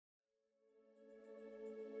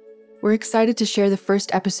We're excited to share the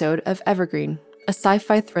first episode of Evergreen, a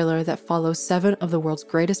sci-fi thriller that follows 7 of the world's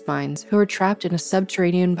greatest minds who are trapped in a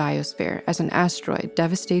subterranean biosphere as an asteroid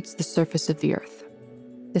devastates the surface of the Earth.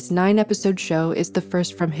 This 9-episode show is the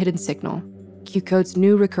first from Hidden Signal, QCode's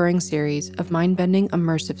new recurring series of mind-bending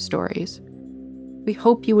immersive stories. We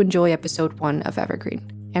hope you enjoy episode 1 of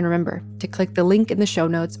Evergreen, and remember to click the link in the show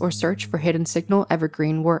notes or search for Hidden Signal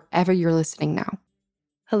Evergreen wherever you're listening now.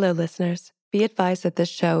 Hello, listeners. Be advised that this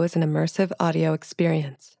show is an immersive audio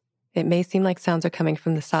experience. It may seem like sounds are coming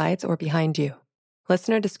from the sides or behind you.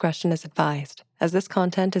 Listener discretion is advised, as this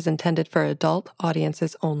content is intended for adult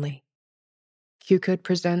audiences only. QCode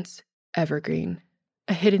presents Evergreen,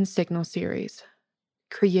 a Hidden Signal series,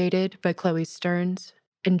 created by Chloe Stearns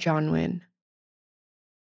and John Wynn.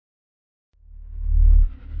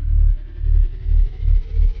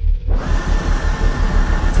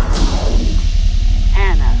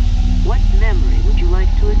 Hannah, what memory would you like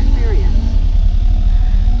to experience?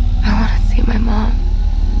 I want to see my mom.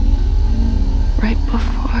 Right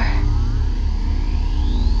before.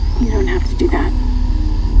 You don't have to do that.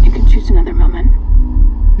 You can choose another moment.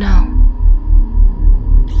 No.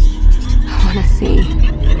 I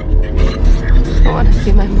want to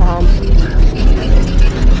see my mom.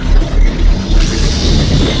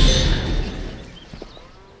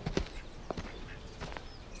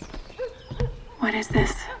 What is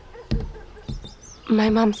this? My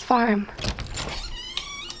mom's farm.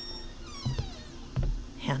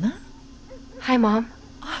 Hannah? Hi, Mom.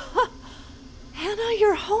 Hannah,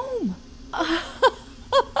 you're home.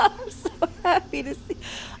 I'm so happy to see.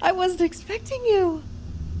 I wasn't expecting you.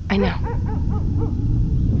 I know.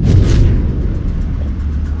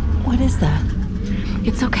 What is that?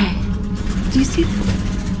 It's okay. Do you see?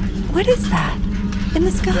 What is that? In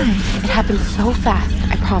the sky? It happened so fast,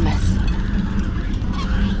 I promise.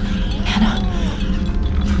 Hannah.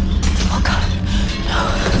 Oh, God.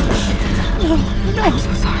 No. No. I'm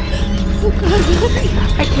so sorry. Oh, God.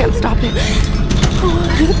 I can't stop it.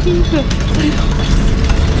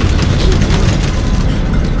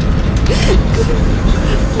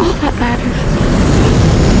 All that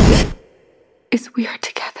matters is we are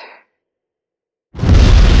together.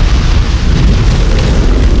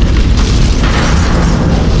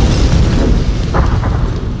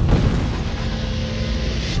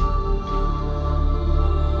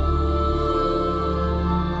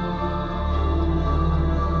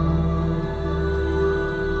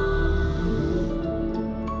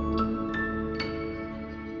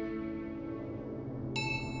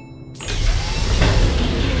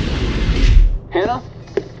 Hannah,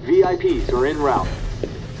 VIPs are en route.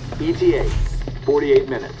 ETA, 48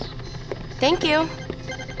 minutes. Thank you.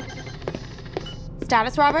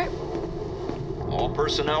 Status, Robert? All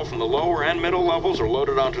personnel from the lower and middle levels are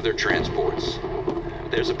loaded onto their transports.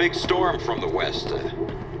 There's a big storm from the west.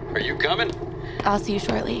 Are you coming? I'll see you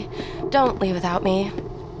shortly. Don't leave without me.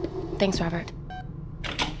 Thanks, Robert.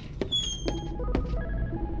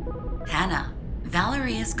 Hannah,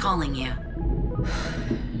 Valerie is calling you.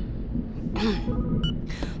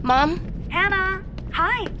 Mom? Hannah!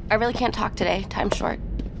 Hi! I really can't talk today. Time's short.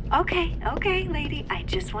 Okay, lady. I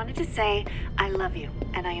just wanted to say I love you,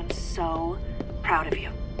 and I am so proud of you.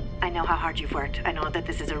 I know how hard you've worked. I know that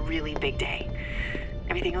this is a really big day.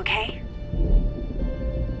 Everything okay?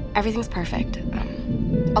 Everything's perfect.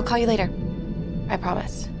 I'll call you later. I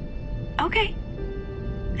promise. Okay.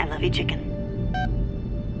 I love you, chicken.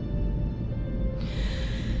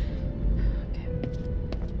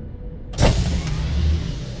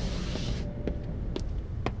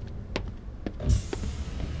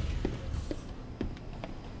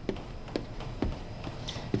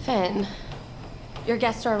 Finn, your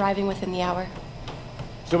guests are arriving within the hour.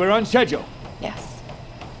 So we're on schedule? Yes.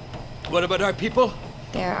 What about our people?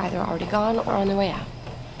 They're either already gone or on their way out.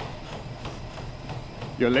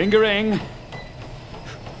 You're lingering.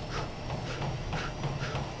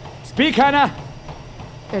 Speak, Hannah!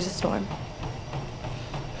 There's a storm.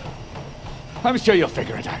 I'm sure you'll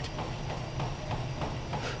figure it out.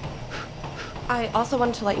 I also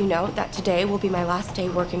wanted to let you know that today will be my last day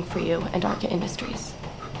working for you and Arca Industries.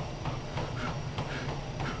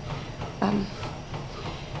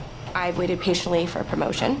 I've waited patiently for a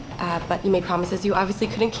promotion, but you made promises you obviously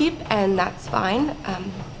couldn't keep, and that's fine.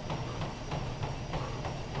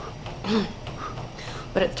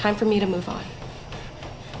 But it's time for me to move on.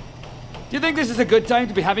 Do you think this is a good time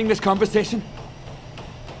to be having this conversation?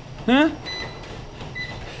 Huh?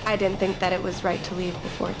 I didn't think that it was right to leave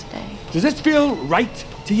before today. Does this feel right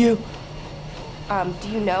to you? Do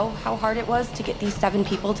you know how hard it was to get these 7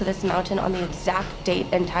 people to this mountain on the exact date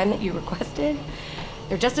and time that you requested?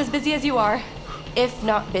 They're just as busy as you are. if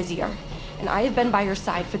not busier. And I have been by your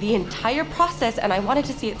side for the entire process, and I wanted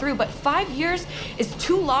to see it through, but 5 years is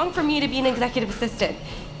too long for me to be an executive assistant.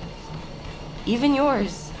 Even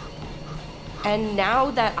yours. And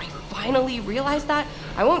now that I finally realize that,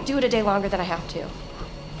 I won't do it a day longer than I have to.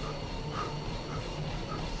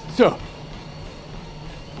 So,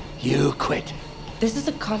 you quit. This is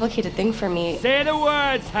a complicated thing for me. Say the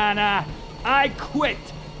words, Hannah. I quit.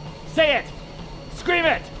 Say it. Scream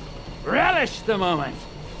it. Relish the moment.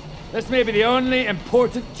 This may be the only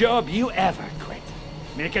important job you ever quit.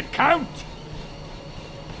 Make it count.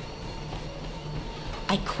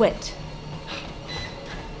 I quit.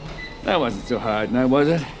 That wasn't so hard now, was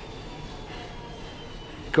it?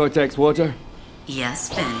 Cortex water?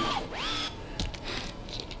 Yes, Finn.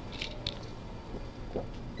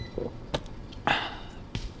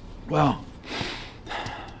 Well,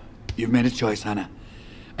 you've made a choice, Hannah,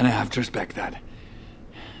 and I have to respect that.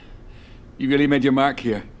 You really made your mark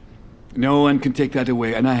here. No one can take that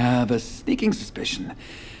away, and I have a sneaking suspicion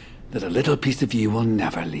that a little piece of you will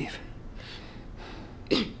never leave.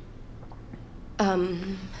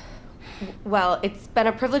 Well, it's been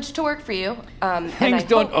a privilege to work for you. Things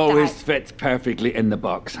don't always fit perfectly in the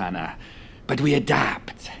box, Hannah, but we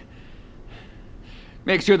adapt.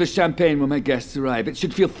 Make sure the champagne when my guests arrive. It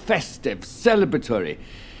should feel festive, celebratory.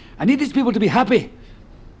 I need these people to be happy.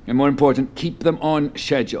 And more important, keep them on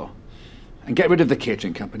schedule. And get rid of the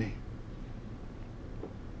catering company.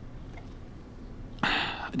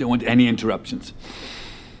 I don't want any interruptions.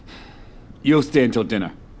 You'll stay until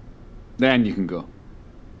dinner. Then you can go.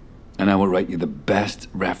 And I will write you the best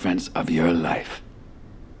reference of your life.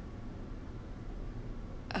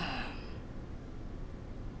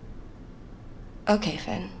 Okay,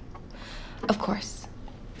 Finn. Of course.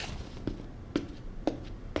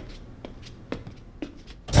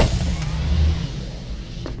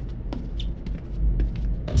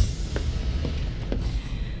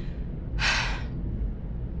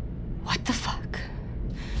 What the fuck?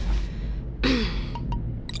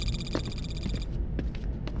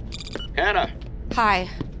 Hannah! Hi.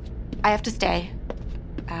 I have to stay.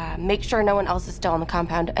 Make sure no one else is still on the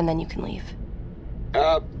compound, and then you can leave.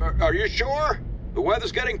 Are you sure? The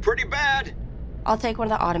weather's getting pretty bad. I'll take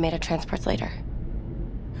one of the automated transports later.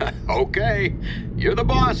 Okay. You're the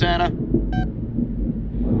boss, Hannah.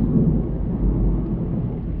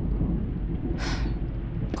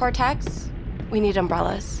 Cortex, we need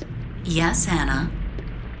umbrellas. Yes, Hannah.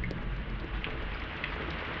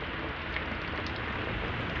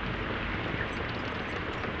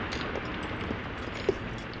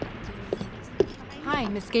 Hi,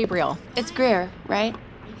 Miss Gabriel. It's Greer, right?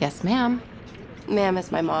 Yes, ma'am. Ma'am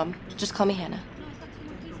is my mom. Just call me Hannah.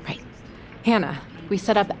 Right. Hannah, we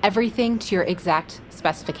set up everything to your exact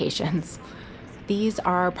specifications. These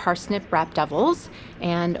are parsnip wrap devils,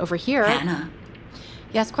 and over here... Hannah.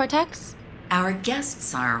 Yes, Cortex? Our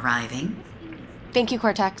guests are arriving. Thank you,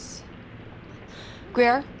 Cortex.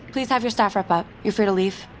 Greer, please have your staff wrap up. You're free to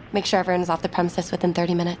leave. Make sure everyone is off the premises within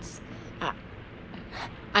 30 minutes.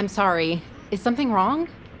 I'm sorry. Is something wrong?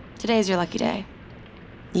 Today is your lucky day.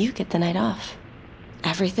 You get the night off.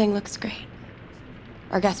 Everything looks great.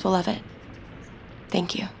 Our guests will love it.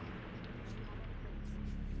 Thank you.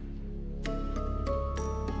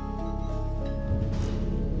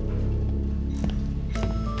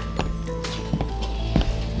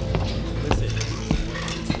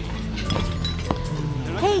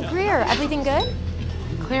 Hey, Greer, everything good?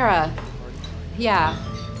 Clara. Yeah.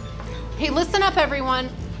 Hey, listen up, everyone.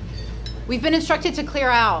 We've been instructed to clear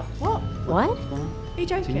out. What? Are you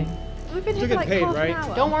joking? We've been here for like paid, half right? an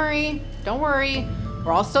hour. Don't worry. Don't worry.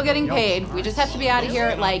 We're all still getting paid. We just have to be out of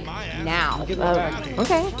here, like, now.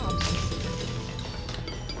 Okay.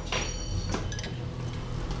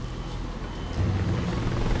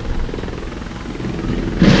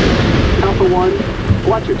 Alpha 1,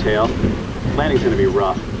 watch your tail. Landing's gonna be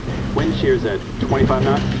rough. Wind shear's at 25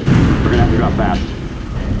 knots. We're gonna have to drop fast.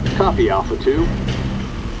 Copy, Alpha 2.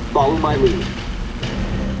 Follow my lead.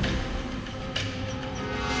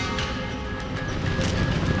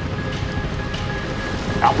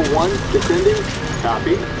 Alpha 1, descending.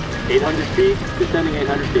 Copy. 800 feet, descending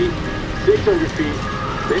 800 feet. 600 feet,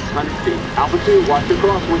 600 feet. Alpha 2, watch the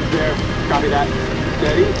crosswinds there. Copy that.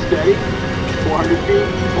 Steady, steady. 400 feet,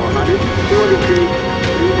 400, 200 feet,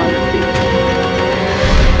 300 feet.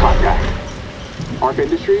 Contact. Arc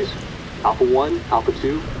Industries, Alpha 1, Alpha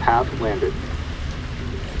 2 have landed.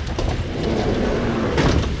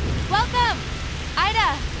 Welcome!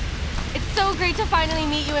 Ida! It's so great to finally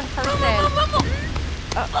meet you in person.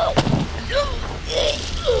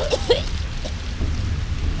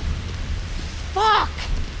 Fuck!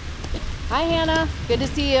 Hi, Hannah. Good to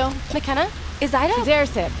see you. McKenna? Is Ida? She's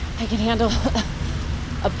airsick. I can handle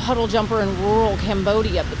a puddle jumper in rural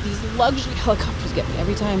Cambodia, but these luxury helicopters get me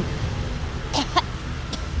every time. I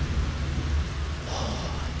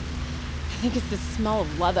think it's the smell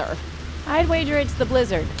of leather. I'd wager it's the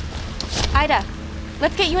blizzard. Ida,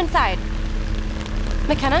 let's get you inside.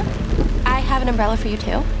 McKenna, I have an umbrella for you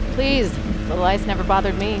too. Please. Little ice never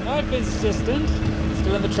bothered me. I've been assistant.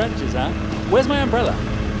 Still in the trenches, huh? Where's my umbrella?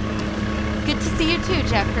 Good to see you too,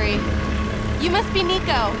 Jeffrey. You must be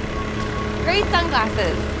Nico. Great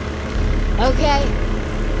sunglasses. Okay.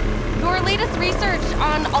 Your latest research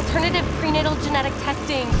on alternative prenatal genetic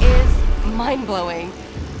testing is mind-blowing.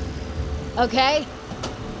 Okay.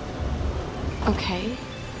 Okay.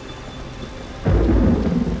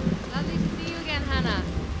 Lovely to see you again, Hannah.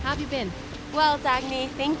 How have you been? Well, Dagny,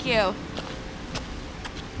 thank you.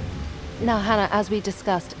 Now, Hannah, as we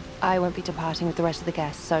discussed, I won't be departing with the rest of the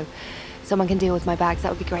guests, so someone can deal with my bags. That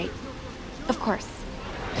would be great. Of course.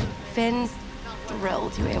 Finn's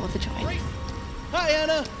thrilled you were able to join. Hi,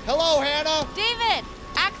 Hannah. Hello, Hannah. David!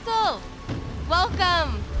 Axel!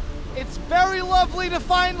 Welcome! It's very lovely to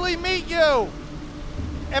finally meet you.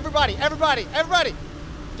 Everybody.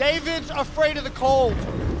 David's afraid of the cold.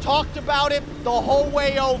 Talked about it the whole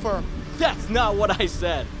way over. That's not what I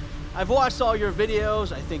said. I've watched all your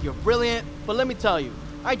videos. I think you're brilliant. But let me tell you,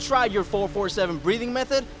 I tried your 447 breathing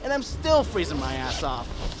method, and I'm still freezing my ass off.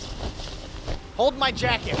 Hold my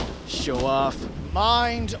jacket. Show off.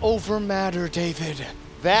 Mind over matter, David.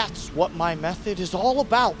 That's what my method is all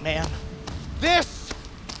about, man. This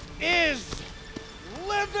is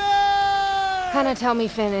living! Hannah, tell me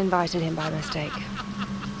Finn invited him by mistake.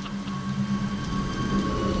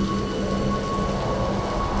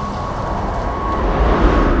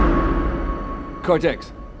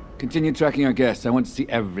 Cortex, continue tracking our guests. I want to see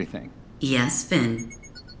everything. Yes, Finn.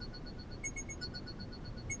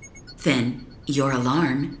 Finn, your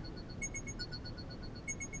alarm.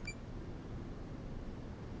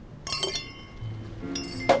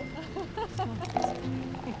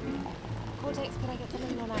 Cortex, could I get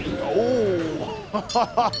something on that?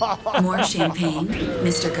 Oh! More champagne,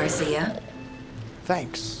 Mr. Garcia.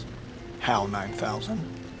 Thanks, HAL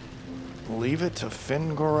 9000. Leave it to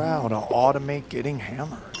Finn Gorau to automate getting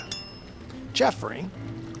hammered. Jeffrey,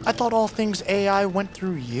 I thought all things AI went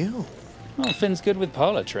through you. Well, Finn's good with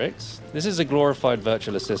parlor tricks. This is a glorified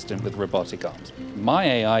virtual assistant with robotic arms. My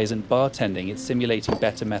AI isn't bartending, it's simulating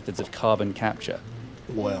better methods of carbon capture.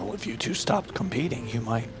 Well, if you two stopped competing, you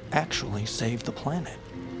might actually save the planet.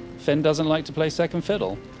 Finn doesn't like to play second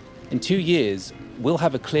fiddle. In 2 years, we'll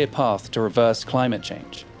have a clear path to reverse climate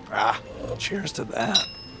change. Cheers to that.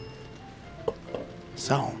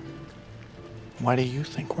 So, why do you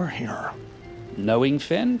think we're here? Knowing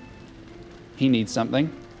Finn? He needs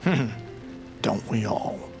something. Don't we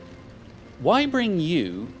all? Why bring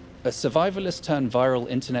you, a survivalist turned viral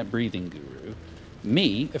internet breathing guru,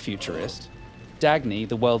 me, a futurist, Dagny,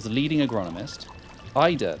 the world's leading agronomist,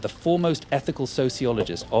 Ida, the foremost ethical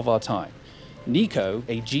sociologist of our time, Nico,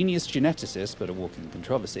 a genius geneticist but a walking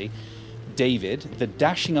controversy, David, the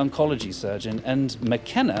dashing oncology surgeon, and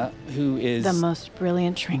McKenna, who is... the most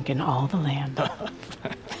brilliant shrink in all the land.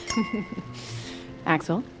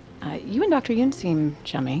 Axel, you and Dr. Yoon seem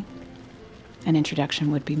chummy. An introduction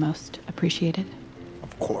would be most appreciated.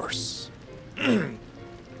 Of course.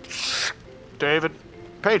 David,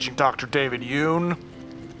 paging Dr. David Yoon.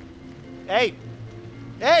 Hey!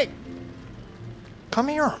 Come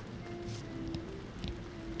here.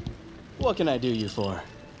 What can I do you for?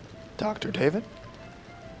 Dr. David,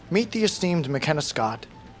 meet the esteemed McKenna Scott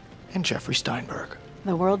and Jeffrey Steinberg.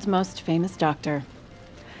 The world's most famous doctor.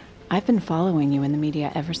 I've been following you in the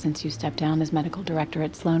media ever since you stepped down as medical director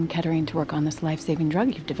at Sloan Kettering to work on this life-saving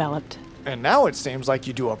drug you've developed. And now it seems like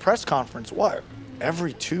you do a press conference, what,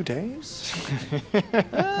 every 2 days?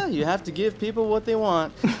 You have to give people what they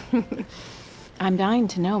want. I'm dying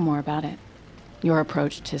to know more about it. Your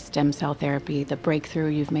approach to stem cell therapy, the breakthrough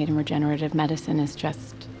you've made in regenerative medicine is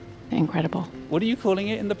just incredible. What are you calling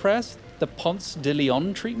it in the press? The Ponce de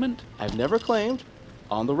Leon treatment? I've never claimed,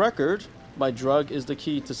 on the record, my drug is the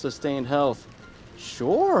key to sustained health.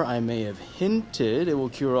 Sure, I may have hinted it will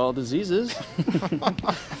cure all diseases.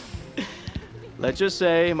 Let's just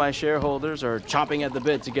say my shareholders are chomping at the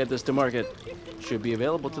bit to get this to market. Should be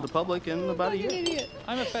available to the public in about a year.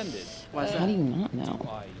 I'm offended. Why is that? How do you not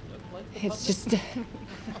know? It's just...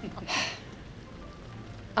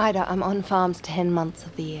 Ida, I'm on farms 10 months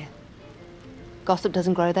of the year. Gossip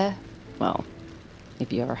doesn't grow there. Well,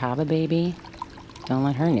 if you ever have a baby, don't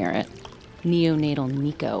let her near it. Neonatal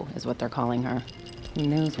Nico is what they're calling her. Who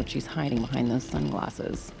knows what she's hiding behind those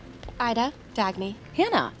sunglasses? Ida, Dagny.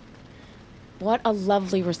 Hannah. What a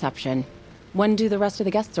lovely reception. When do the rest of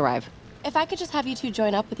the guests arrive? If I could just have you two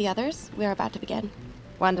join up with the others, we are about to begin.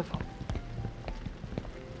 Wonderful.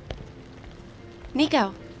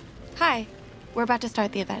 Nico. Hi. We're about to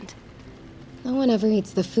start the event. No one ever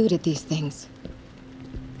eats the food at these things.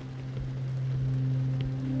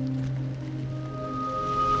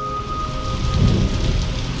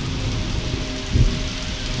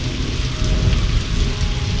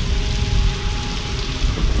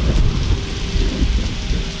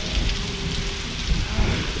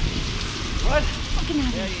 What? Fucking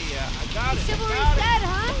have it. Yeah, I got it. Chivalry's dead,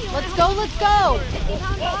 huh? Let's go, let's go!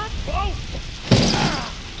 Whoa.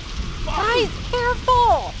 Guys,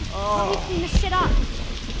 careful! Let me clean this shit up.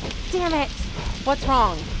 Damn it. What's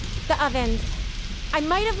wrong? The ovens. I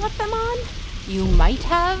might have left them on. You might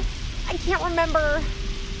have? I can't remember.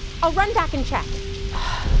 I'll run back and check.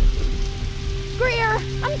 Greer,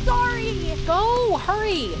 I'm sorry. Go,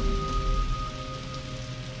 hurry!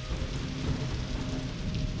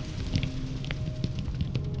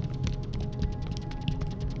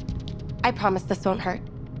 I promise this won't hurt.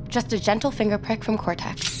 Just a gentle finger prick from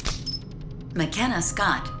Cortex. McKenna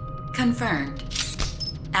Scott, confirmed.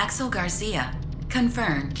 Axel Garcia,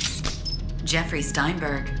 confirmed. Jeffrey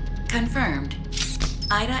Steinberg, confirmed.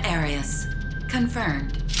 Ida Arias,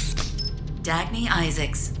 confirmed. Dagny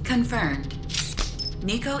Isaacs, confirmed.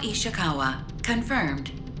 Nico Ishikawa,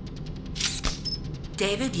 confirmed.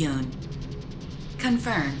 David Yoon,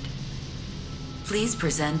 confirmed. Please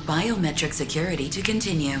present biometric security to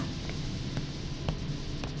continue.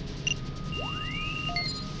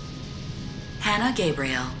 Hannah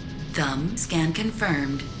Gabriel, thumb scan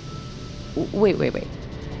confirmed. Wait.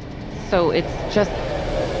 So it's just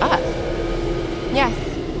us? Yes.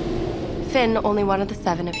 Finn, only one of the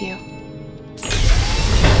 7 of you.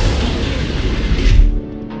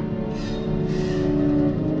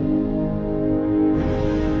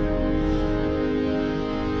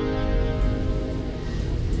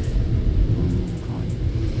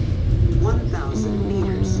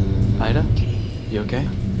 Ida, you okay?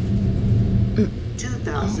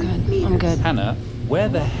 2,000 meters. I'm good. Hannah, where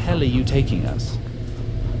the hell are you taking us?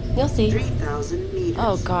 You'll see. 3,000 meters.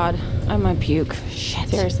 Oh god, I might puke. Shit.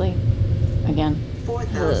 Seriously. Again.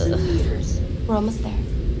 4,000 meters. We're almost there.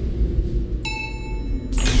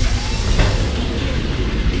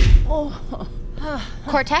 Oh.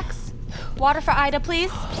 Cortex? Water for Ida,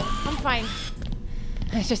 please? I'm fine.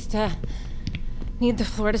 I just, need the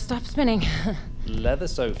floor to stop spinning. Leather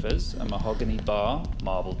sofas, a mahogany bar,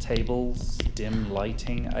 marble tables, dim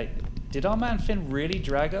lighting. Did our man Finn really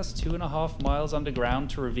drag us 2.5 miles underground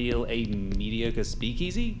to reveal a mediocre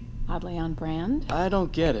speakeasy? Oddly on brand. I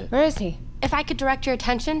don't get it. Where is he? If I could direct your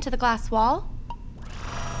attention to the glass wall,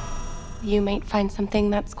 you might find something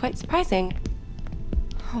that's quite surprising.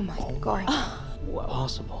 Oh my god.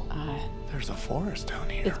 Possible. There's a forest down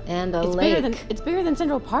here. And a It's lake. bigger than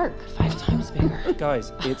Central Park. 5 times bigger.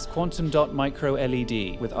 Guys, it's quantum dot micro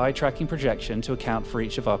LED with eye tracking projection to account for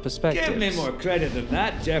each of our perspectives. Give me more credit than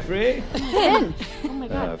that, Jeffrey. Finn! Oh my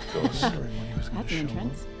god. Of course. That's an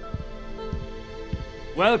entrance.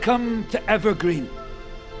 Welcome to Evergreen.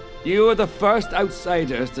 You are the first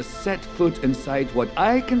outsiders to set foot inside what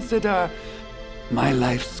I consider my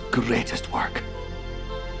life's greatest work.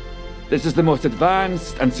 This is the most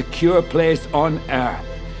advanced and secure place on Earth.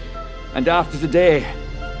 And after today,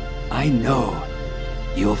 I know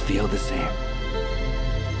you'll feel the same.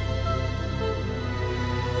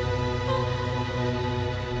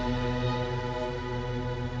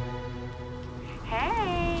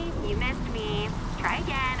 Hey, you missed me. Try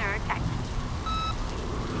again or text.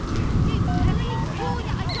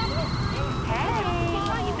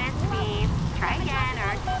 Hey, you missed me. Try again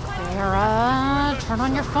or text. Clara, turn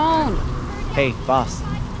on your phone. Hey, boss.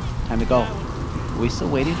 Time to go. We still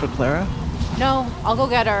waiting for Clara? No, I'll go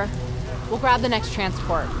get her. We'll grab the next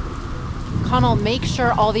transport. Connell, make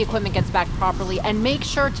sure all the equipment gets back properly and make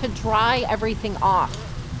sure to dry everything off.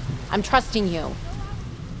 I'm trusting you.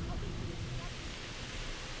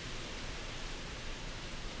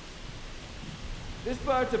 This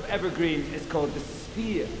part of Evergreen is called the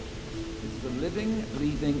Sphere. It's a living,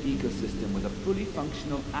 breathing ecosystem with a fully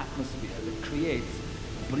functional atmosphere that creates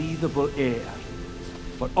breathable air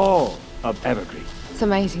for all of Evergreen. It's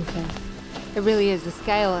amazing, Finn. It really is. The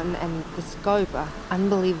scale and the scope are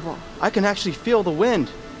unbelievable. I can actually feel the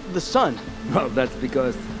wind, the sun. Well, that's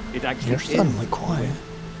because it actually You're is. suddenly quiet.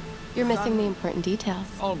 You're missing the important details.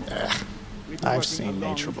 I've seen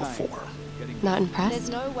nature before. Not impressed? There's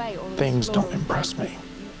no way all Things don't impress me.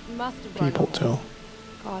 Must have run People off. do.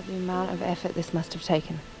 God, the amount of effort this must have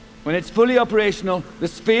taken. When it's fully operational, the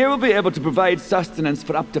sphere will be able to provide sustenance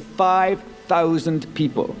for up to 5,000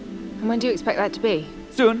 people. And when do you expect that to be?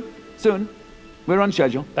 Soon. We're on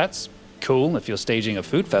schedule. That's cool if you're staging a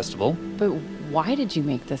food festival. But why did you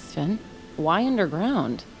make this, Finn? Why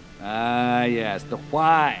underground? Ah, yes, the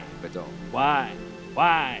why, Beto. Why?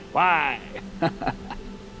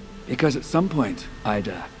 Because at some point,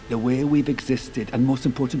 Ida, the way we've existed, and most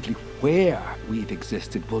importantly, where we've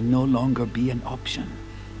existed, will no longer be an option.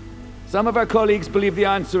 Some of our colleagues believe the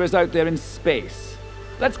answer is out there in space.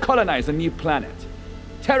 Let's colonize a new planet.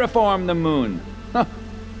 Terraform the moon.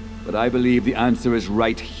 But I believe the answer is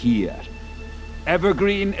right here.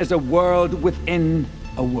 Evergreen is a world within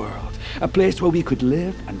a world. A place where we could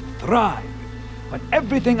live and thrive when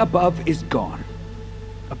everything above is gone.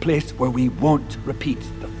 A place where we won't repeat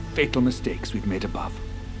the fatal mistakes we've made above.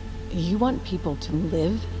 You want people to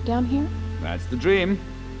live down here? That's the dream.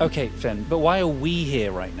 Okay, Finn, but why are we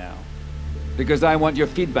here right now? Because I want your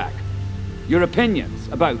feedback. Your opinions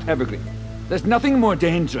about Evergreen. There's nothing more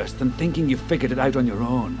dangerous than thinking you've figured it out on your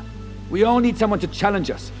own. We all need someone to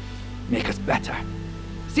challenge us, make us better,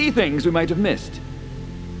 see things we might have missed.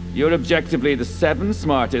 You're objectively the 7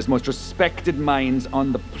 smartest, most respected minds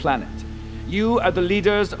on the planet. You are the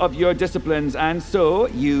leaders of your disciplines, and so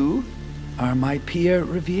you are my peer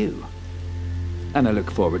review. And I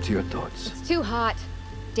look forward to your thoughts. It's too hot.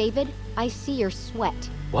 David, I see your sweat.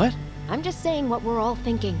 What? I'm just saying what we're all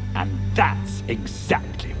thinking. And that's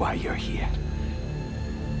exactly why you're here.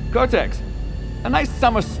 Cortex, a nice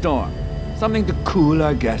summer storm. Something to cool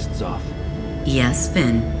our guests off. Yes,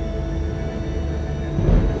 Finn.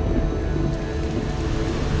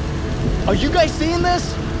 Are you guys seeing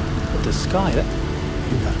this? The sky, that...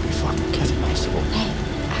 You gotta be fucking kidding me. Impossible. Hey,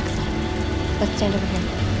 Axel. Let's stand over here.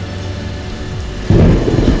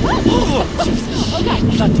 Jesus.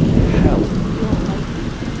 Bloody hell.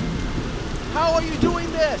 How are you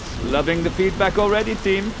doing this? Loving the feedback already,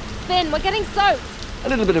 team. Finn, we're getting soaked. A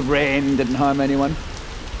little bit of rain didn't harm anyone.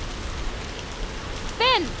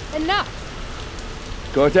 Finn, enough.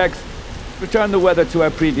 Cortex, return the weather to our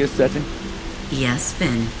previous setting. Yes,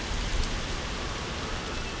 Finn.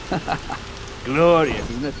 Glorious,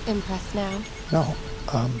 isn't it? Impressed now? No,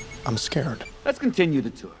 I'm scared. Let's continue the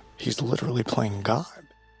tour. He's literally playing God.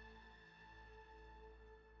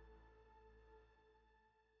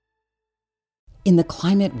 In the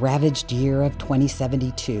climate-ravaged year of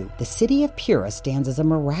 2072, the city of Pura stands as a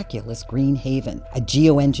miraculous green haven, a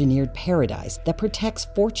geoengineered paradise that protects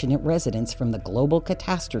fortunate residents from the global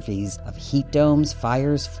catastrophes of heat domes,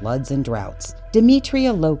 fires, floods, and droughts.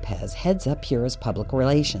 Demetria Lopez heads up Pura's public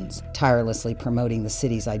relations, tirelessly promoting the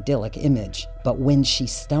city's idyllic image. But when she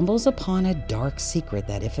stumbles upon a dark secret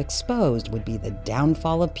that, if exposed, would be the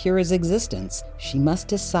downfall of Pura's existence, she must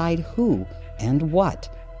decide who and what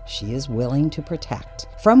she is willing to protect.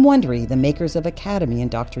 From Wondery, the makers of Academy and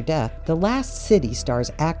Dr. Death, The Last City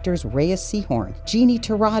stars actors Reyes Sehorn, Jeannie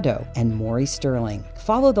Torrado, and Maury Sterling.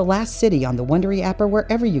 Follow The Last City on the Wondery app or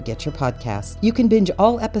wherever you get your podcasts. You can binge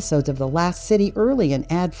all episodes of The Last City early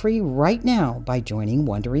and ad-free right now by joining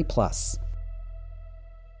Wondery Plus.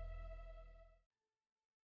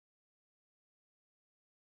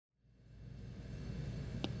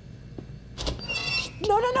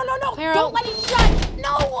 No. Carol. Don't let it shut.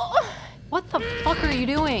 No. What the fuck are you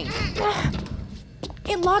doing?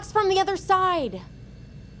 It locks from the other side.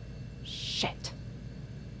 Shit.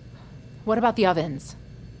 What about the ovens?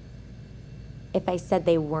 If I said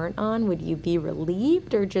they weren't on, would you be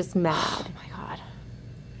relieved or just mad? Oh my god.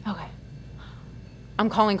 Okay. I'm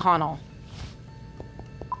calling Connell.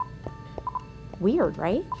 Weird,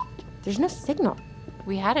 right? There's no signal.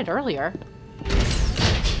 We had it earlier.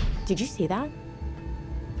 Did you see that?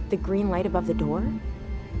 The green light above the door?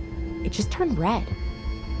 It just turned red.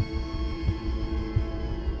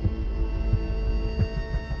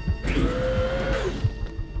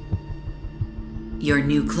 Your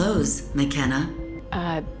new clothes, McKenna.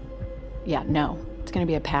 Yeah, no. It's gonna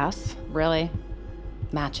be a pass. Really?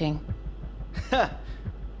 Matching.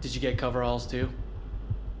 Did you get coveralls too?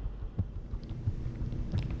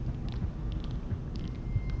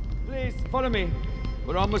 Please, follow me.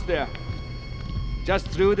 We're almost there. Just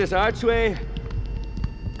through this archway.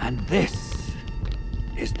 And this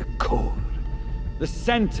is the core. The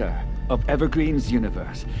center of Evergreen's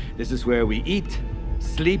universe. This is where we eat,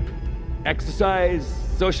 sleep, exercise,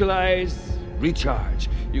 socialize, recharge.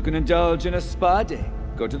 You can indulge in a spa day,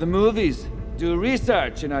 go to the movies, do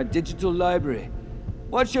research in our digital library.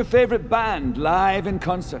 What's your favorite band live in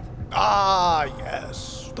concert? Ah,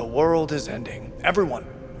 yes. The world is ending. Everyone,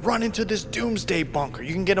 run into this doomsday bunker.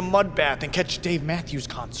 You can get a mud bath and catch a Dave Matthews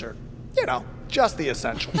concert. You know, Just the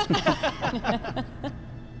essentials.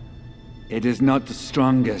 It is not the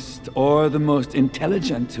strongest or the most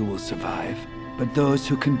intelligent who will survive, but those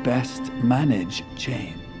who can best manage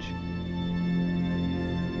change.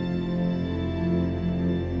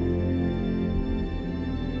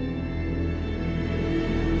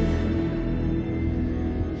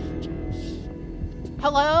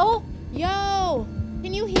 Hello? Yo!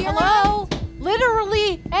 Can you hear Hello? us?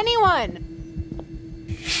 Literally anyone!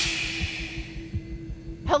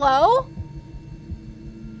 Hello?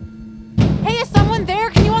 Hey, is someone there?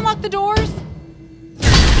 Can you unlock the doors?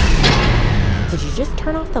 Did you just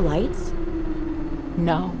turn off the lights?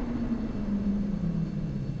 No.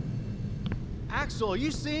 Axel, are you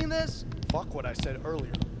seeing this? Fuck what I said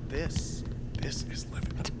earlier. This is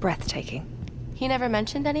living. It's breathtaking. He never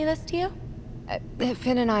mentioned any of this to you?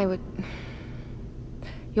 Finn and I would...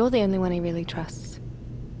 You're the only one he really trusts.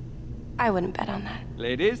 I wouldn't bet on that.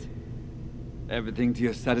 Ladies, everything to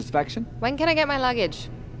your satisfaction? When can I get my luggage?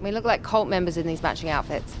 We look like cult members in these matching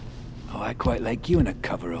outfits. Oh, I quite like you in a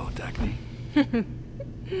coverall, Dagny.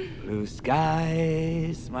 Blue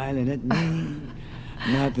sky, smiling at me.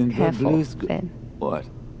 Nothing but Careful, blue sky. Finn. What?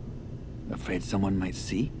 Afraid someone might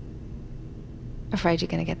see? Afraid you're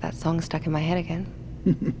gonna get that song stuck in my head again.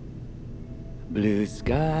 Blue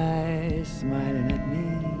sky, smiling at me.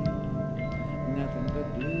 Nothing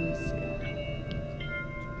but blue sky.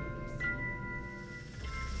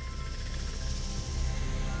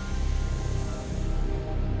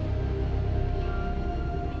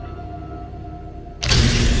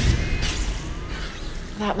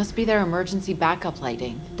 That must be their emergency backup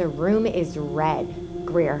lighting. The room is red,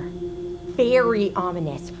 Greer. Very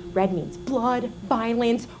ominous. Red means blood,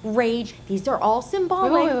 violence, rage. These are all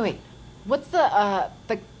symbolic. Wait. What's the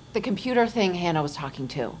computer thing Hannah was talking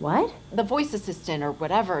to? What? The voice assistant or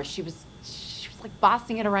whatever. She was like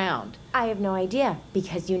bossing it around. I have no idea,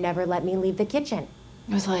 because you never let me leave the kitchen.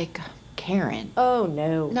 It was like Karen. Oh,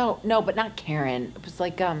 no. No, but not Karen. It was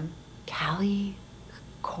like, Callie,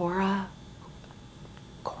 Cora,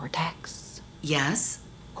 Cortex. Yes?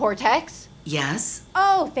 Cortex? Yes?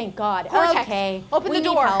 Oh, thank God. Cortex, Okay. open We the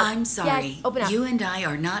need door. help. I'm sorry. Yes, open up. You and I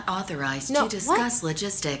are not authorized No, to discuss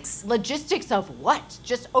logistics. Logistics of what?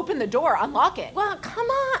 Just open the door, unlock it. Well, come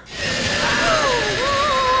on.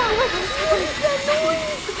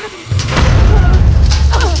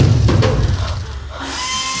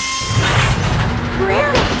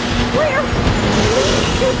 Greer, please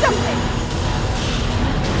do something.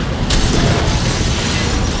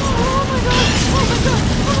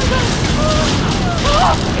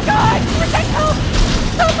 Oh my God! Protect help!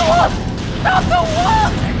 Stop the wolf! Stop the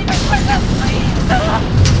wolf! Please!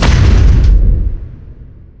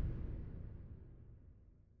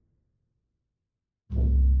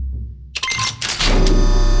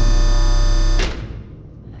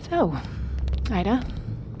 So, Ida,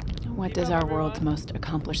 what does our world's most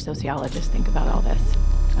accomplished sociologist think about all this?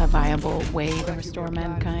 A viable way to restore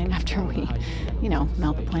mankind after we,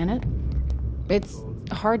 melt the planet? It's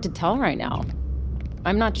hard to tell right now.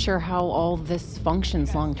 I'm not sure how all this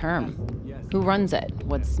functions long term. Who runs it?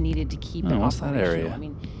 What's needed to keep it what's that area?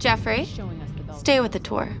 Jeffrey, stay with the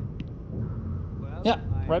tour. Yeah,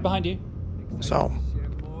 right behind you. So,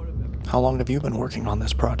 how long have you been working on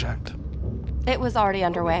this project? It was already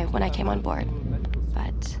underway when I came on board,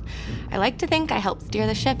 but I like to think I helped steer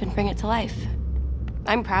the ship and bring it to life.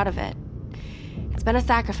 I'm proud of it. It's been a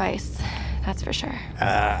sacrifice, that's for sure.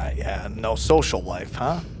 Yeah, no social life,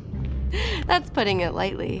 huh? That's putting it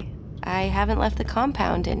lightly. I haven't left the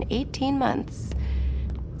compound in 18 months.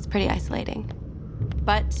 It's pretty isolating.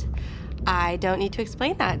 But I don't need to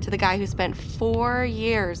explain that to the guy who spent 4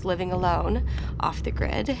 years living alone, off the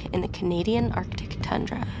grid, in the Canadian Arctic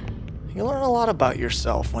tundra. You learn a lot about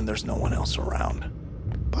yourself when there's no one else around.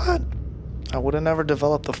 But I would have never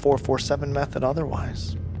developed the 447 method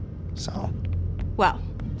otherwise. So. Well,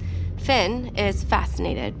 Finn is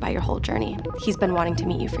fascinated by your whole journey. He's been wanting to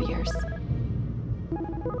meet you for years.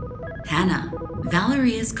 Hannah,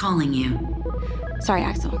 Valerie is calling you. Sorry,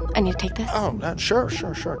 Axel. I need to take this. Oh, sure.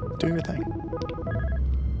 Do your thing.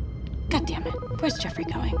 God damn it. Where's Jeffrey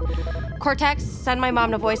going? Cortex, send my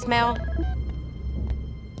mom to voicemail.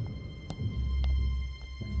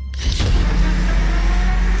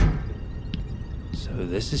 So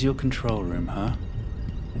this is your control room, huh?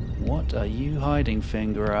 What are you hiding,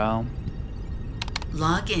 Fingeral?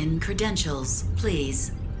 Log in credentials,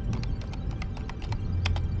 please.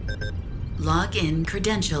 Log in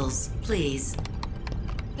credentials, please.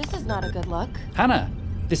 This is not a good look. Hannah,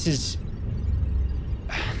 this is...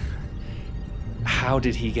 How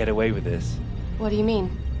did he get away with this? What do you mean?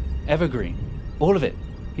 Evergreen. All of it.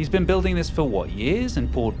 He's been building this for what, years,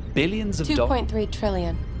 and poured billions of dollars? 2.3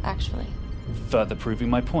 trillion, actually. Further proving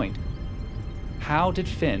my point. How did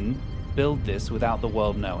Finn build this without the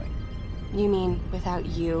world knowing? You mean without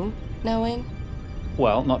you knowing?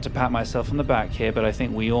 Well, not to pat myself on the back here, but I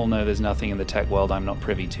think we all know there's nothing in the tech world I'm not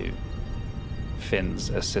privy to. Finn's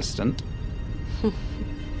assistant.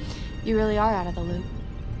 You really are out of the loop.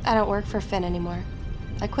 I don't work for Finn anymore.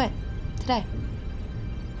 I quit. Today.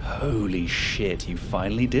 Holy shit, you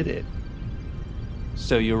finally did it.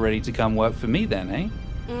 So you're ready to come work for me then, eh?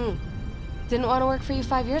 Didn't want to work for you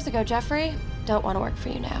 5 years ago, Jeffrey. Don't want to work for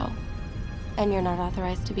you now. And you're not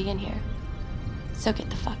authorized to be in here. So get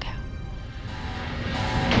the fuck out.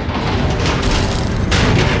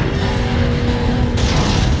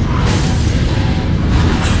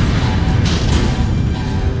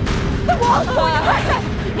 The wall's going to hurt us!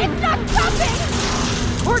 It's not stopping!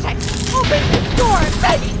 Cortex, open this door! I'm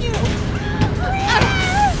begging you!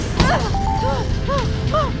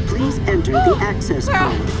 Please enter the access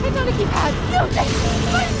code. It's on a keypad. Use it!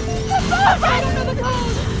 I don't know the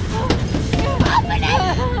code! Open it!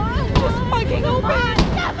 Just fucking open!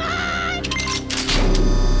 Come on!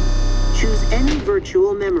 Choose any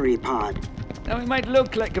virtual memory pod. Now, it might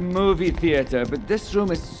look like a movie theater, but this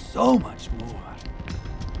room is so much more.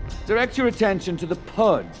 Direct your attention to the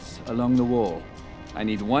pods along the wall. I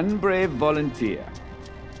need one brave volunteer.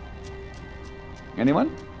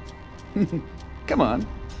 Anyone? Come on.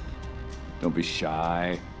 Don't be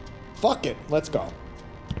shy. Fuck it, let's go.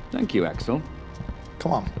 Thank you, Axel.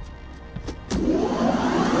 Come on.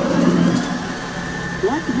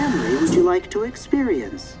 What memory would you like to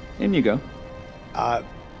experience? In you go.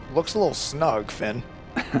 Looks a little snug, Finn.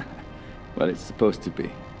 Well, it's supposed to be.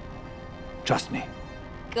 Trust me.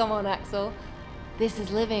 Come on, Axel. This is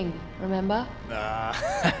living, remember?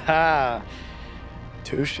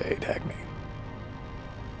 Touche, Dagny.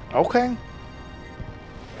 Okay.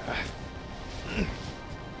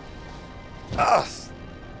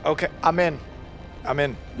 Okay, I'm in.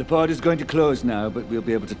 The pod is going to close now, but we'll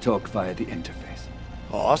be able to talk via the interface.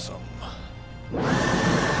 Awesome.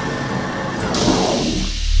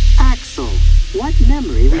 Axel, what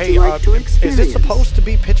memory would you like to experience? Is it supposed to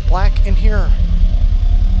be pitch black in here?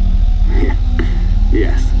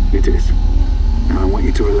 Yes, it is. Now I want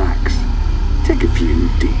you to relax. Take a few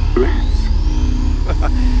deep breaths.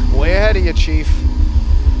 Way ahead of you, Chief.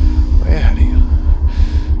 Way ahead of you.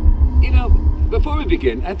 You know, before we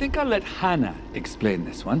begin, I think I'll let Hannah explain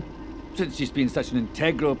this one, since she's been such an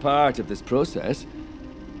integral part of this process,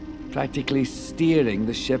 practically steering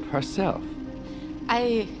the ship herself.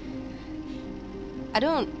 I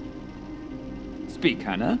don't... Speak,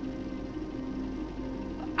 Hannah.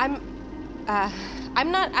 I'm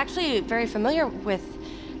not actually very familiar with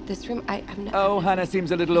this room. I'm not... Oh, Hannah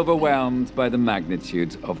seems a little overwhelmed by the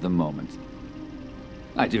magnitude of the moment.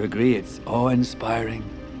 I do agree, it's awe-inspiring.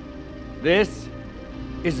 This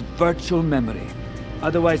is virtual memory,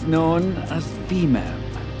 otherwise known as VMEM.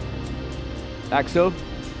 Axel,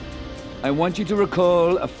 I want you to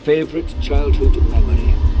recall a favorite childhood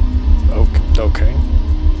memory. Okay.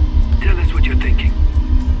 Tell us what you're thinking.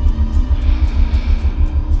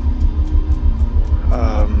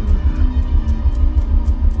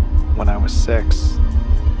 When I was 6,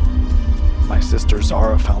 my sister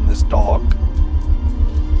Zara found this dog.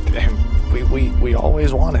 And we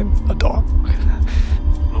always wanted a dog.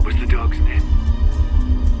 What was the dog's name?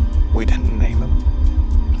 We didn't name him.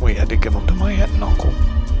 We had to give him to my aunt and uncle.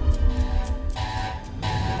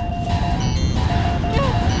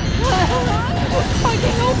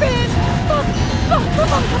 Fucking open! Fuck!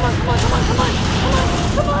 Come on!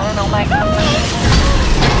 Oh my god!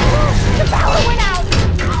 The power went out!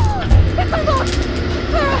 It's unlocked!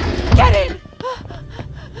 Clara, get in!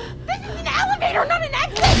 This is an elevator, not an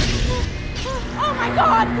exit! Oh my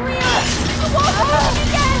god, Greer! The wall's opening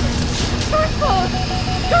again! Door's closed!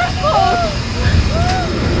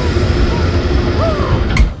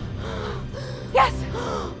 Yes!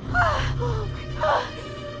 Oh my god!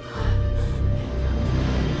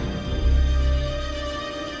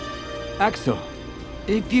 Axel,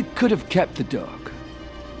 if you could have kept the dog,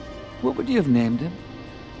 what would you have named him?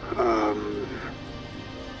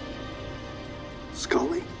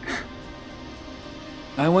 Scully?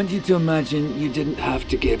 I want you to imagine you didn't have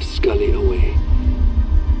to give Scully away.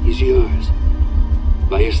 He's yours.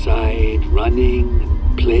 By your side, running,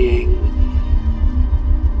 playing.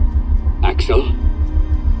 Axel?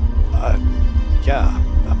 Yeah.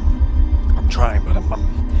 I'm trying, but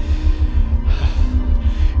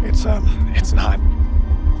it's not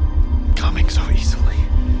coming so easily.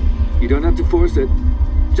 You don't have to force it.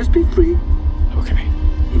 Just be free. Okay.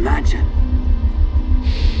 Imagine.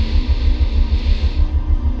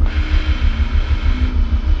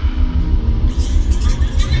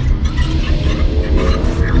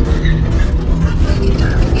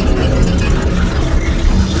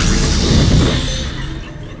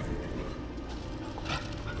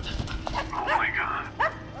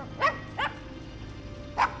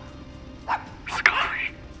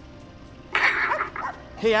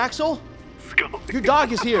 Hey, Axel? Your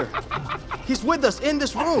dog is here. He's with us in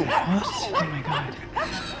this room. What? Oh my god.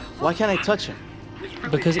 Why can't I touch him?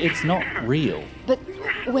 Because it's not real. But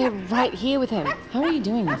we're right here with him. How are you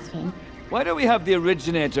doing this, Finn? Why don't we have the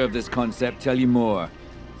originator of this concept tell you more?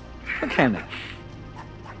 McKenna.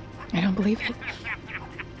 I don't believe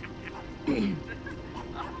it.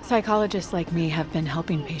 Psychologists like me have been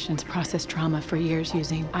helping patients process trauma for years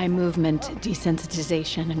using eye movement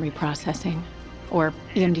desensitization and reprocessing, or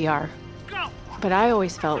EMDR. But I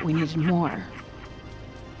always felt we needed more.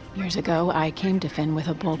 Years ago, I came to Finn with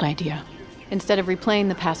a bold idea. Instead of replaying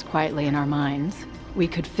the past quietly in our minds, we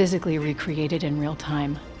could physically recreate it in real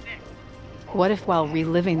time. What if while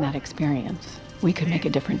reliving that experience, we could make a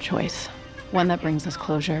different choice? One that brings us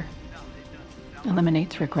closure,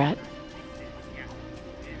 eliminates regret.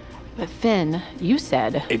 But Finn, you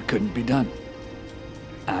said... It couldn't be done.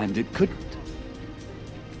 And it couldn't.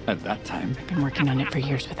 At that time. I've been working on it for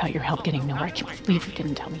years without your help getting nowhere. I can't believe you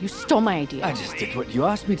didn't tell me. You stole my idea. I just did what you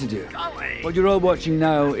asked me to do. What you're all watching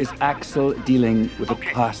now is Axel dealing with a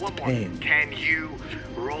past pain. Can you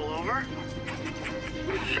roll over?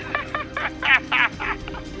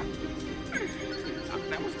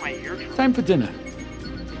 That was my ear. Time for dinner.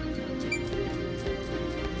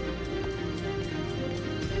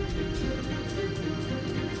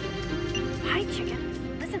 Hi,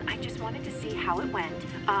 chicken. Listen, I just wanted to see how it went.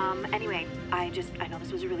 Anyway, I know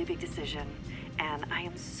this was a really big decision, and I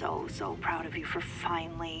am so proud of you for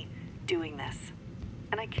finally doing this.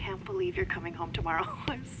 And I can't believe you're coming home tomorrow.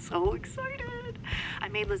 I'm so excited. I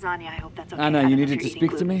made lasagna. I hope that's okay. Anna, you needed to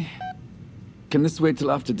speak to me? Can this wait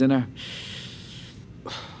till after dinner?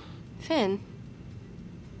 Finn,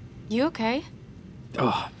 you okay?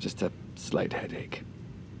 Oh, just a slight headache.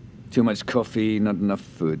 Too much coffee, not enough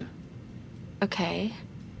food. Okay.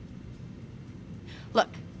 Look,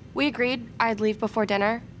 we agreed I'd leave before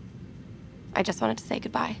dinner. I just wanted to say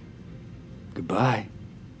goodbye. Goodbye?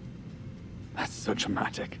 That's so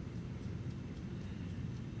dramatic.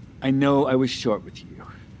 I know I was short with you.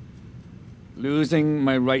 Losing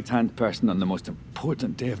my right-hand person on the most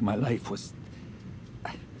important day of my life was...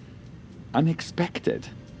 unexpected.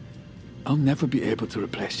 I'll never be able to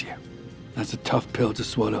replace you. That's a tough pill to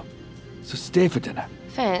swallow. So stay for dinner.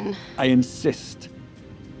 Finn. I insist.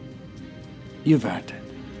 You've earned it.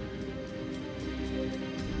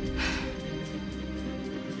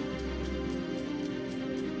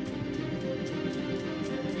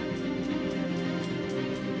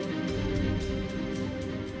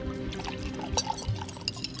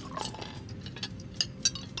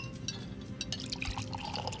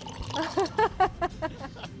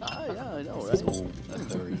 Yeah, I know, This right? is all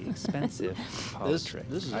very expensive poetry.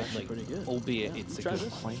 This is actually pretty good. Albeit it's a Try good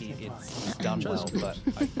this. it's done Try well, this.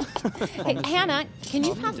 but Hey, Hannah, can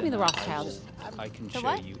you pass me the Rothschild? I can The show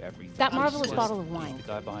what? you everything. That marvelous He's bottle of wine. The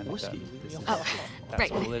guy behind the Whiskey. curtain. This is- Oh, that's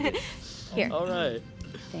right. all it is. Here. All right.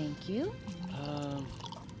 Thank you. Oh.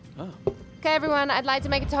 Okay, everyone, I'd like to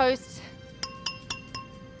make a toast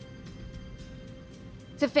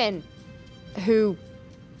to Finn, who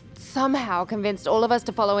somehow convinced all of us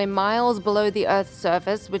to follow him miles below the Earth's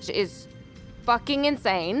surface, which is fucking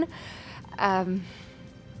insane. It's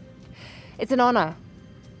an honor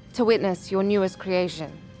to witness your newest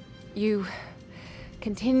creation. You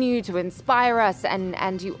continue to inspire us,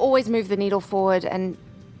 and you always move the needle forward, and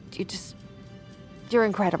you're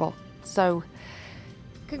incredible. So,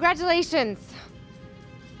 congratulations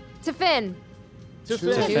to Finn. To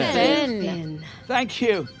Finn. Thank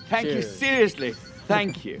you. Thank you. Cheers. Seriously.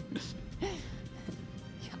 Thank you.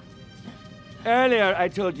 Earlier, I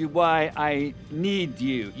told you why I need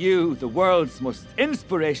you. You, the world's most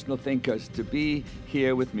inspirational thinkers, to be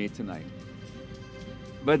here with me tonight.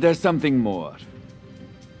 But there's something more.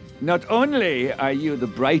 Not only are you the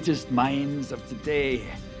brightest minds of today,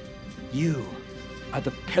 you are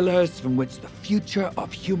the pillars from which the future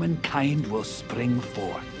of humankind will spring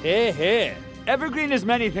forth. Hear, hear. Evergreen is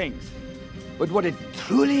many things, but what it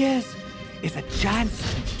truly is a chance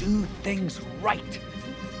to do things right.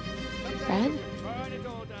 Fred?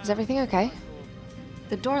 Is everything okay?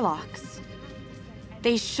 The door locks.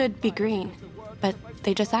 They should be green, but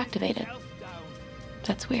they just activated.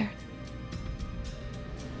 That's weird.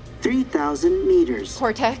 3,000 meters.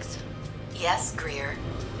 Cortex, Yes, Greer.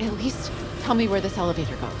 at least tell me where this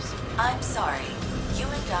elevator goes. I'm sorry. You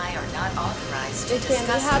and I are not authorized to It can't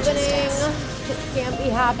be discuss such a task. happening. It can't be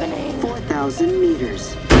happening. 4,000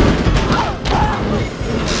 meters.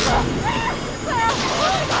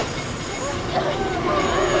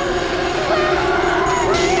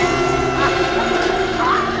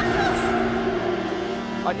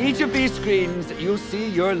 On each of these screens, you'll see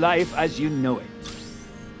your life as you know it.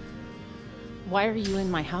 Why are you in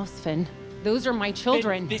my house, Finn? Those are my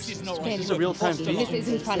children. This is not right. This is a real-time feed. This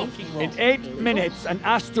isn't funny. In 8 minutes, an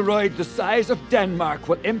asteroid the size of Denmark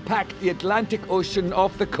will impact the Atlantic Ocean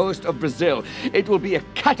off the coast of Brazil. It will be a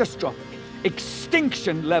catastrophic,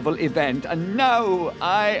 extinction-level event, and now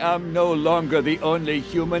I am no longer the only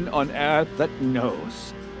human on Earth that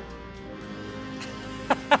knows.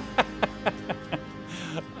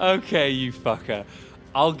 Okay, you fucker.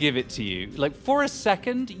 I'll give it to you. Like, for a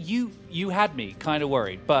second, you had me kind of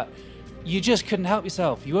worried, but you just couldn't help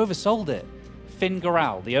yourself. You oversold it. Finn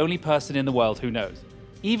Goral, the only person in the world who knows.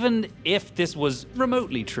 Even if this was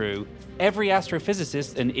remotely true, every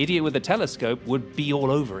astrophysicist and idiot with a telescope would be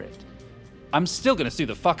all over it. I'm still gonna sue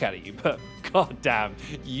the fuck out of you, but goddamn,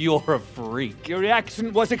 you're a freak. Your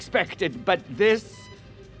reaction was expected, but this,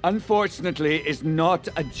 unfortunately, is not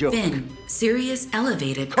a joke. Finn, serious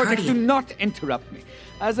elevated Cortex, cardiac... do not interrupt me.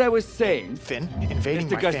 As I was saying... Finn, invading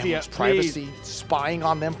Mr. my Garcia, family's please. privacy, spying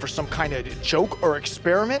on them for some kind of joke or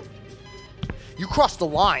experiment? You crossed the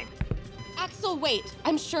line. Axel, wait.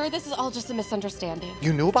 I'm sure this is all just a misunderstanding.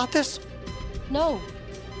 You knew about this? No.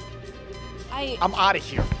 I'm out of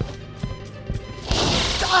here.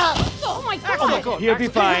 Oh my god! Oh my god! He'll be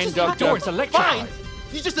fine, Doctor. Door, it's electrified.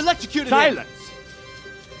 You just electrocuted Silence! him.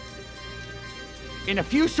 In a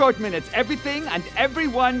few short minutes, everything and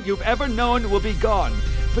everyone you've ever known will be gone.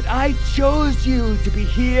 But I chose you to be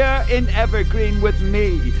here in Evergreen with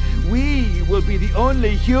me. We will be the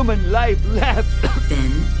only human life left.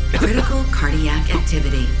 Finn, critical cardiac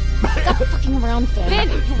activity. Stop fucking around, Finn. Finn,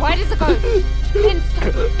 why does it go? Finn,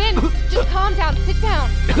 stop. Finn, just calm down. Sit down.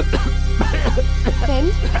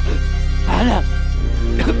 Finn? Hannah!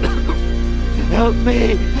 Help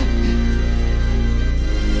me!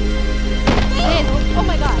 Finn! Oh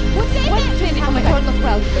my god. What, Finn? Oh my god, look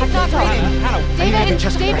well. He's not breathing. David,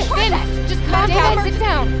 Finn, just calm down. Sit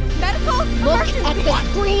down. Medical? Look at the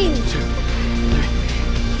screen. 2, 3,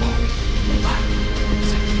 4, 5,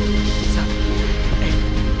 6, 7,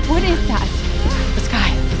 8. What is that? The sky.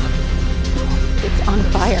 It's on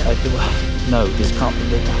fire. No, this can't be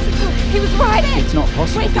lit. He was right. It's not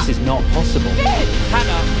possible. This is not possible. Finn!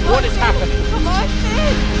 Hannah, what is happening? Come on,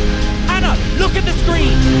 Finn! Hannah, look at the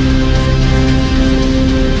screen!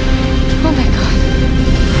 Oh my god.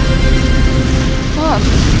 Mom.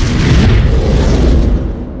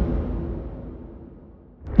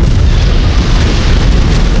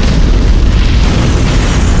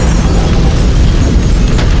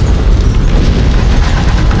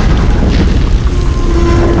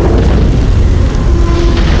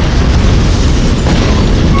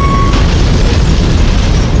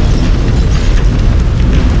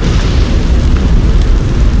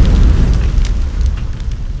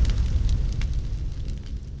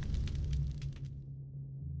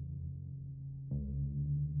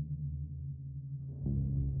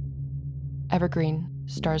 Evergreen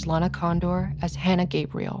stars Lana Condor as Hannah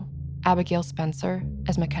Gabriel, Abigail Spencer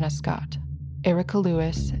as McKenna Scott, Erica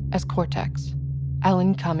Lewis as Cortex,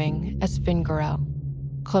 Alan Cumming as Finn Goral,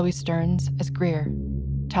 Chloe Stearns as Greer,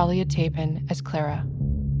 Talia Tapin as Clara,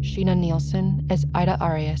 Sheena Nielsen as Ida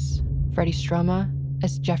Arias, Freddie Stroma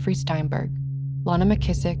as Jeffrey Steinberg, Lana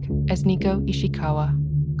McKissick as Nico Ishikawa,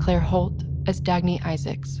 Claire Holt as Dagny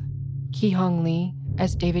Isaacs, Ki-Hong Lee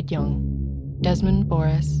as David Young, Desmond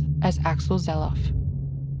Boris as Axel Zeloff,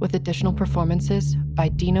 with additional performances by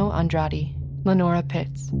Dino Andrade, Lenora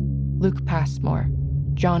Pitts, Luke Passmore,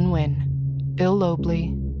 John Wynn, Bill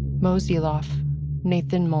Lobley, Mo Zeloff,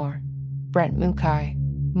 Nathan Moore, Brent Mukai,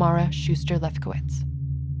 Mara Schuster-Lefkowitz.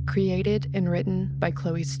 Created and written by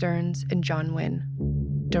Chloe Stearns and John Wynn.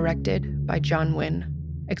 Directed by John Wynn.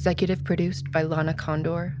 Executive produced by Lana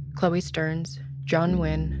Condor, Chloe Stearns, John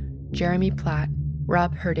Wynn, Jeremy Platt,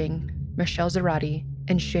 Rob Herding, Michelle Zarati,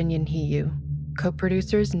 and Shinyin Hiyu.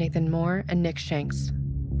 Co-producers Nathan Moore and Nick Shanks.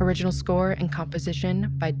 Original score and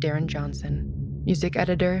composition by Darren Johnson. Music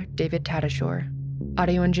editor David Tadashore.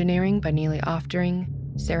 Audio engineering by Neely Oftering,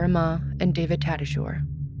 Sarah Ma, and David Tadashore.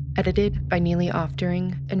 Edited by Neely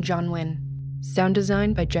Oftering and John Wynn. Sound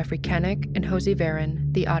design by Jeffrey Kennick and Jose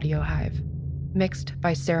Varon, The Audio Hive. Mixed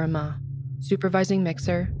by Sarah Ma. Supervising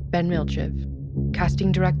mixer, Ben Milchev.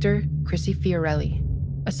 Casting director, Chrissy Fiorelli.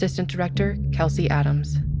 Assistant director, Kelsey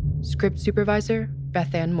Adams. Script supervisor,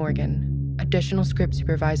 Beth Ann Morgan. Additional script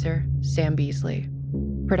supervisor, Sam Beasley.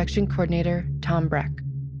 Production coordinator, Tom Breck.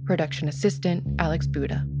 Production assistant, Alex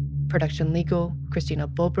Buda. Production legal, Christina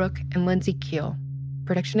Bulbrook and Lindsay Keel.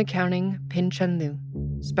 Production accounting, Pin Chun Liu.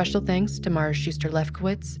 Special thanks to Mara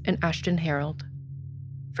Schuster-Lefkowitz and Ashton Harold.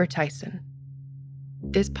 For Tyson.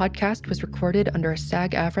 This podcast was recorded under a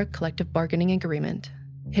SAG-AFTRA collective bargaining agreement.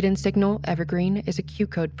 Hidden Signal Evergreen is a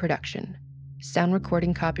Q-Code production. Sound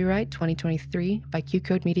recording copyright 2023 by Q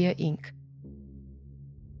Code Media, Inc.